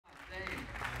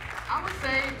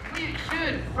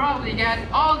probably get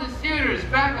all the students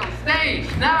back on stage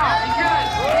now because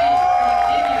we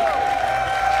continue.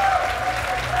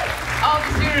 All the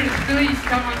students, please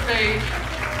come on stage.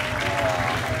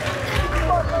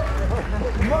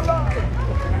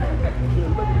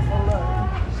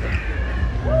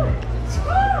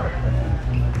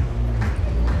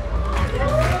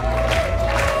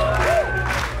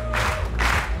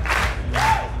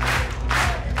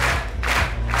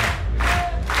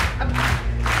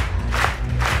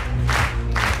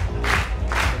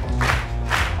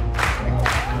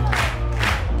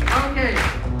 Okay,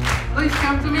 please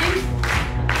come to me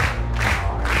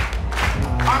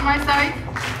on my side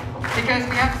because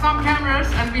we have some cameras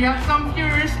and we have some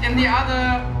viewers in the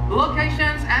other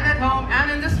locations and at home and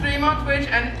in the stream on Twitch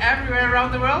and everywhere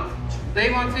around the world.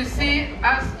 They want to see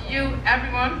us, you,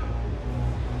 everyone.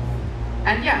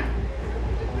 And yeah,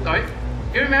 sorry,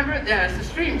 you remember there's a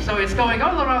stream, so it's going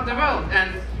all around the world.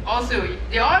 And also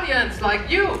the audience, like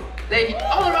you, they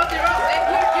all around the world, they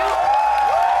hear you.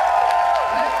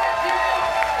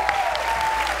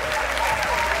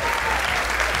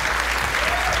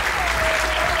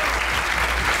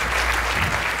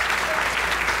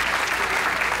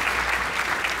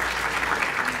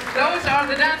 Those are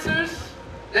the dancers.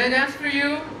 They dance for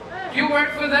you. You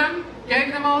work for them.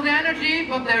 Gave them all the energy,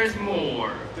 but there's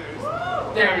more.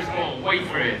 There's more. Wait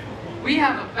for it. We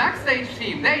have a backstage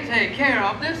team. They take care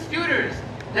of the scooters.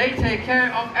 They take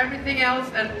care of everything else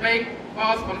and make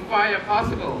Paws on Fire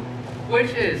possible.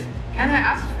 Which is, can I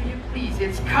ask for you, please?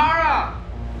 It's Kara.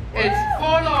 It's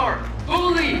Folor,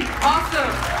 Bully,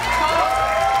 Awesome, Paws,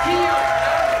 Kio,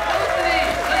 Felicity.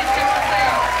 Please come on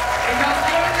stage. Because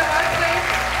you're in the backstage,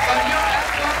 but you're as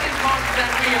much important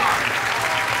than we are.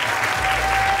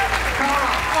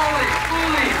 Kara, Foley,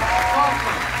 Bully,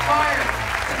 Awesome, Fire,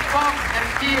 and Bob, and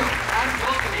Kio, and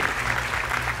Felicity.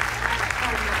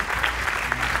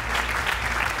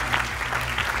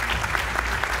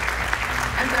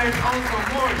 And there's also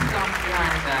more stuff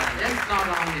behind that. It's not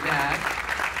only that.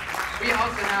 We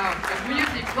also have a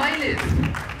music playlist,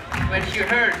 which you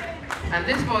heard. And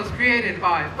this was created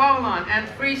by Faulan and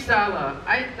Freestyler.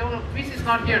 I don't know, Freeze is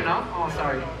not here now. Oh,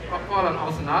 sorry. Faulan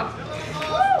also not.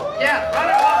 Yeah, run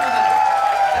it off with that.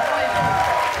 The playlist.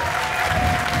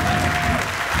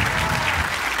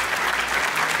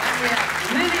 And we have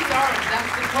Lily's Art.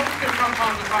 That's the poster from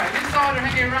Paws on Fire. We saw her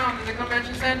hanging around in the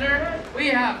convention center. We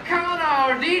have Kana,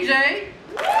 our DJ.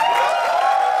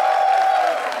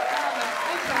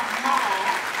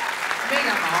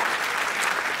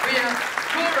 We have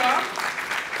Kura.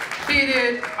 She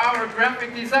did our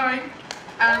graphic design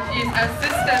and she's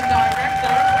assistant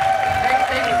director. They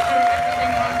take us through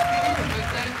everything on screen with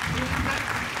that.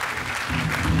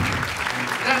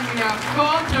 Then we have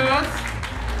Cultures,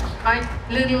 my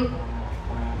little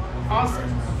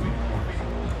awesome.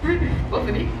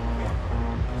 Wolfie.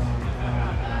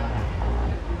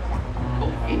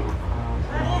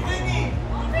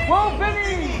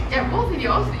 Wolfie! Yeah, Wolfie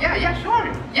also. Yeah,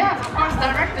 sure. Yeah, of course,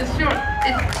 director, sure.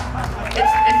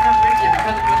 It's not regular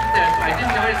because it wasn't there, so I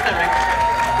didn't know it's director.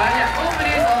 But yeah,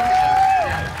 Wolfie is also there.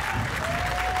 Yeah.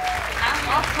 And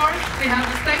of course, we have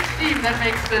the stage team that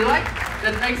makes the light,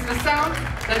 that makes the sound,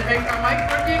 that makes our mic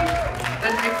working,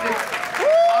 that makes it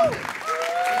awesome.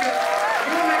 Because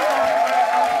you make our mic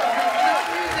work awesome. Without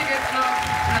music, it's not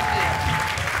nothing.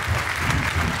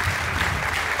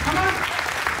 Come on.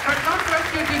 Not first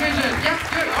your division. Yes,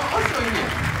 good. Also here.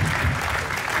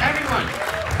 Everyone.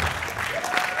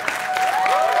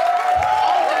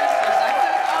 All dancers. I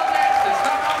said all dancers,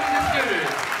 not only the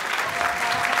scooters.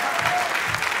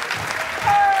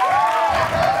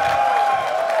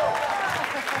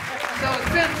 So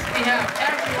since we have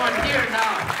everyone here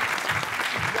now,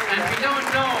 and we don't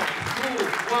know who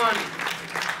won,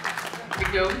 we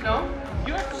don't know?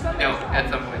 No, at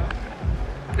some point.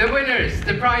 The winners,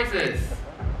 the prizes.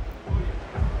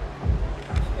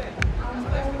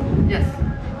 Yes.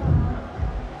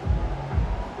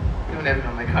 You don't have it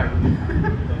on my card.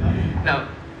 No.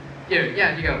 Here,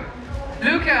 yeah, you go.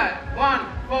 Luca won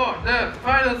for the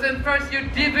finals in first year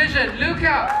division.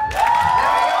 Luca!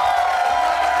 There we go.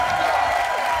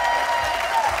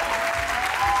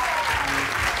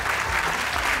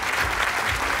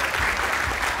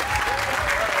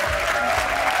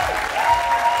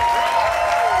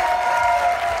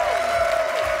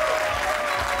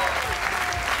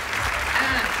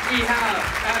 We have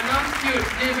a non-skewed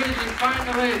division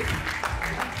finalist,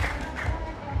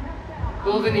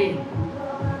 Goldeney.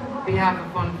 We have a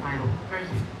fun final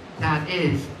person. That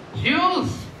is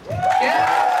Jules.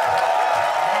 Yeah.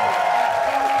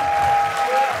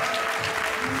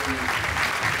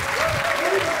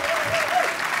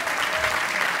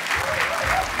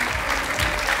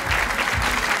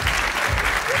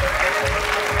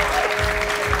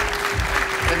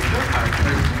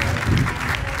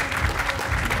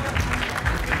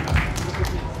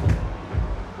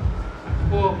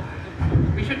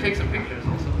 should take some pictures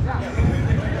also.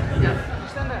 Yeah,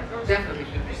 definitely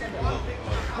should.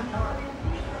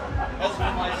 Also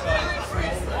from my side,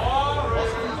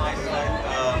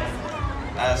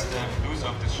 as the producer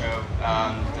of the show,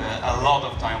 and a lot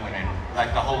of time went in.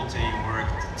 Like the whole team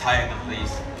worked tirelessly.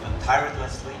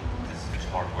 This is a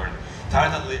hard word. They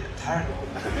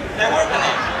worked a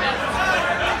lot.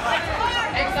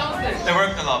 Exhausted. They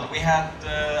worked a lot. We had,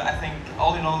 I think,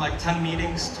 all in all, like 10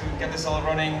 meetings to get this all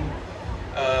running.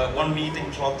 One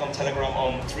meeting clocked on Telegram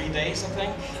on 3 days, I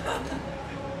think.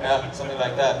 Yeah, something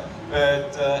like that.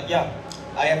 But yeah,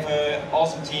 I have an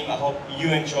awesome team. I hope you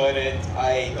enjoyed it.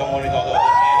 I don't want it all over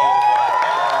any.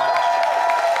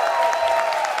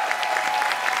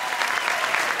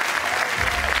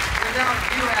 Without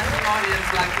you as an audience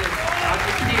like this, I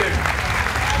was here.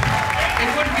 It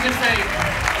wouldn't be the same.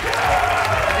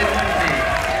 It wouldn't be.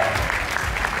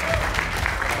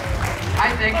 I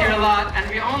thank you a lot, and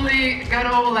we only got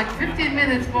over like 15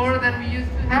 minutes more than we used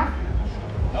to have.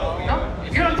 No?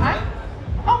 You're on time?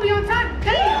 Oh, we're on time.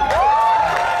 Damn!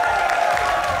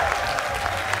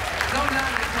 Slow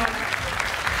down,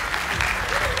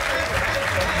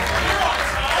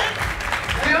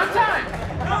 we're on time.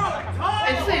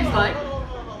 It seems like.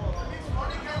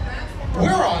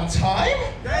 We're on time?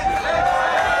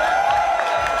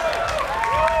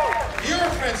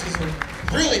 Eurofurence is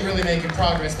really making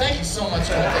progress. Thank you so much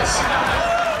for this.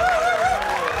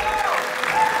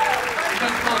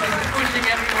 Pushing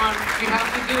everyone. We have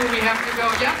to do, we have to go.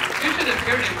 Yeah, you should have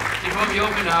heard it before we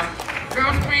open up.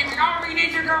 Girls screaming, oh, we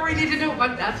need to go, we need to do.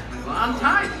 But that's on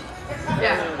time.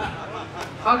 Yeah.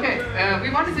 Okay, we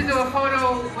wanted to do a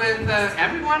photo with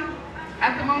everyone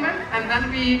at the moment, and then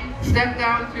we step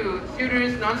down to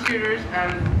shooters, non-shooters,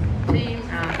 and team,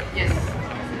 and yes.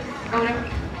 Go there.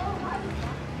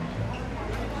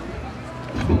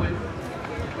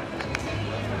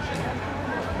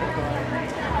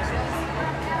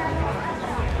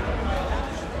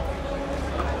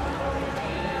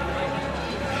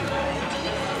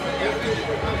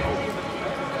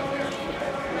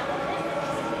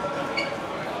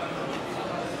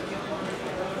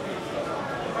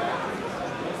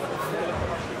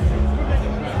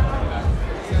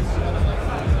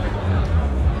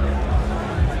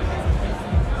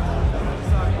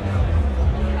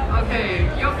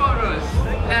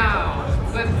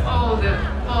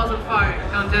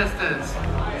 Contestants,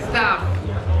 staff,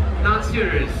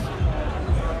 non-shooters,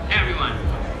 everyone.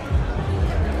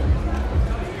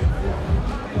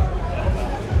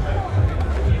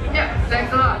 Yeah,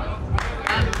 thanks a lot.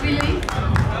 And please,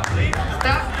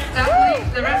 staff please,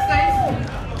 the rest stays.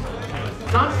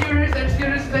 Non-shooters and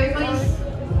shooters stay, please.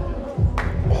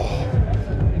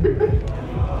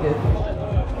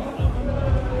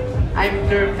 I'm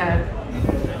nerve head.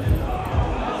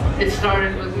 It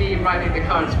started with me riding the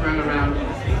carts run around.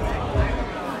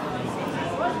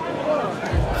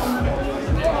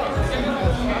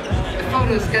 The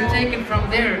photos get taken from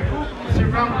there. It's the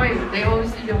wrong way. They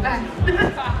always see your back.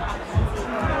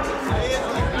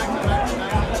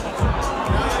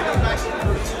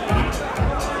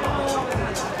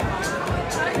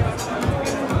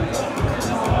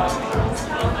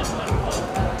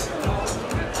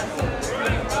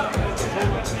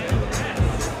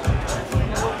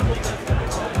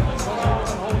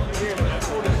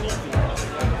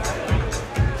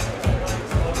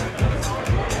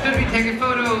 Take a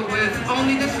photo with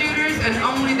only the shooters and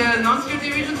only the non-shooter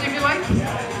divisions if you like.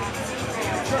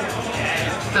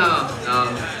 No,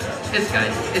 it's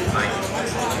guys, it's fine.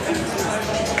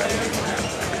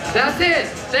 That's it.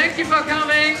 Thank you for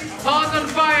coming. Paws on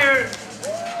Fire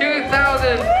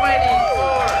 2024.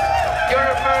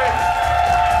 Eurofurence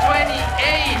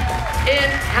 28 in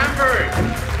Hamburg.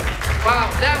 Wow,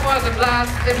 that was a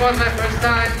blast. It was my first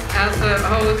time as a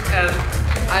host, and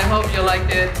I hope you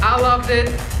liked it. I loved it.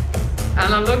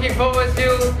 And I'm looking forward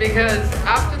to, because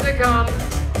after the con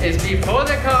is before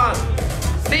the con.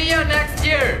 See you next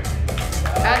year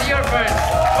at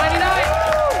Eurofurence.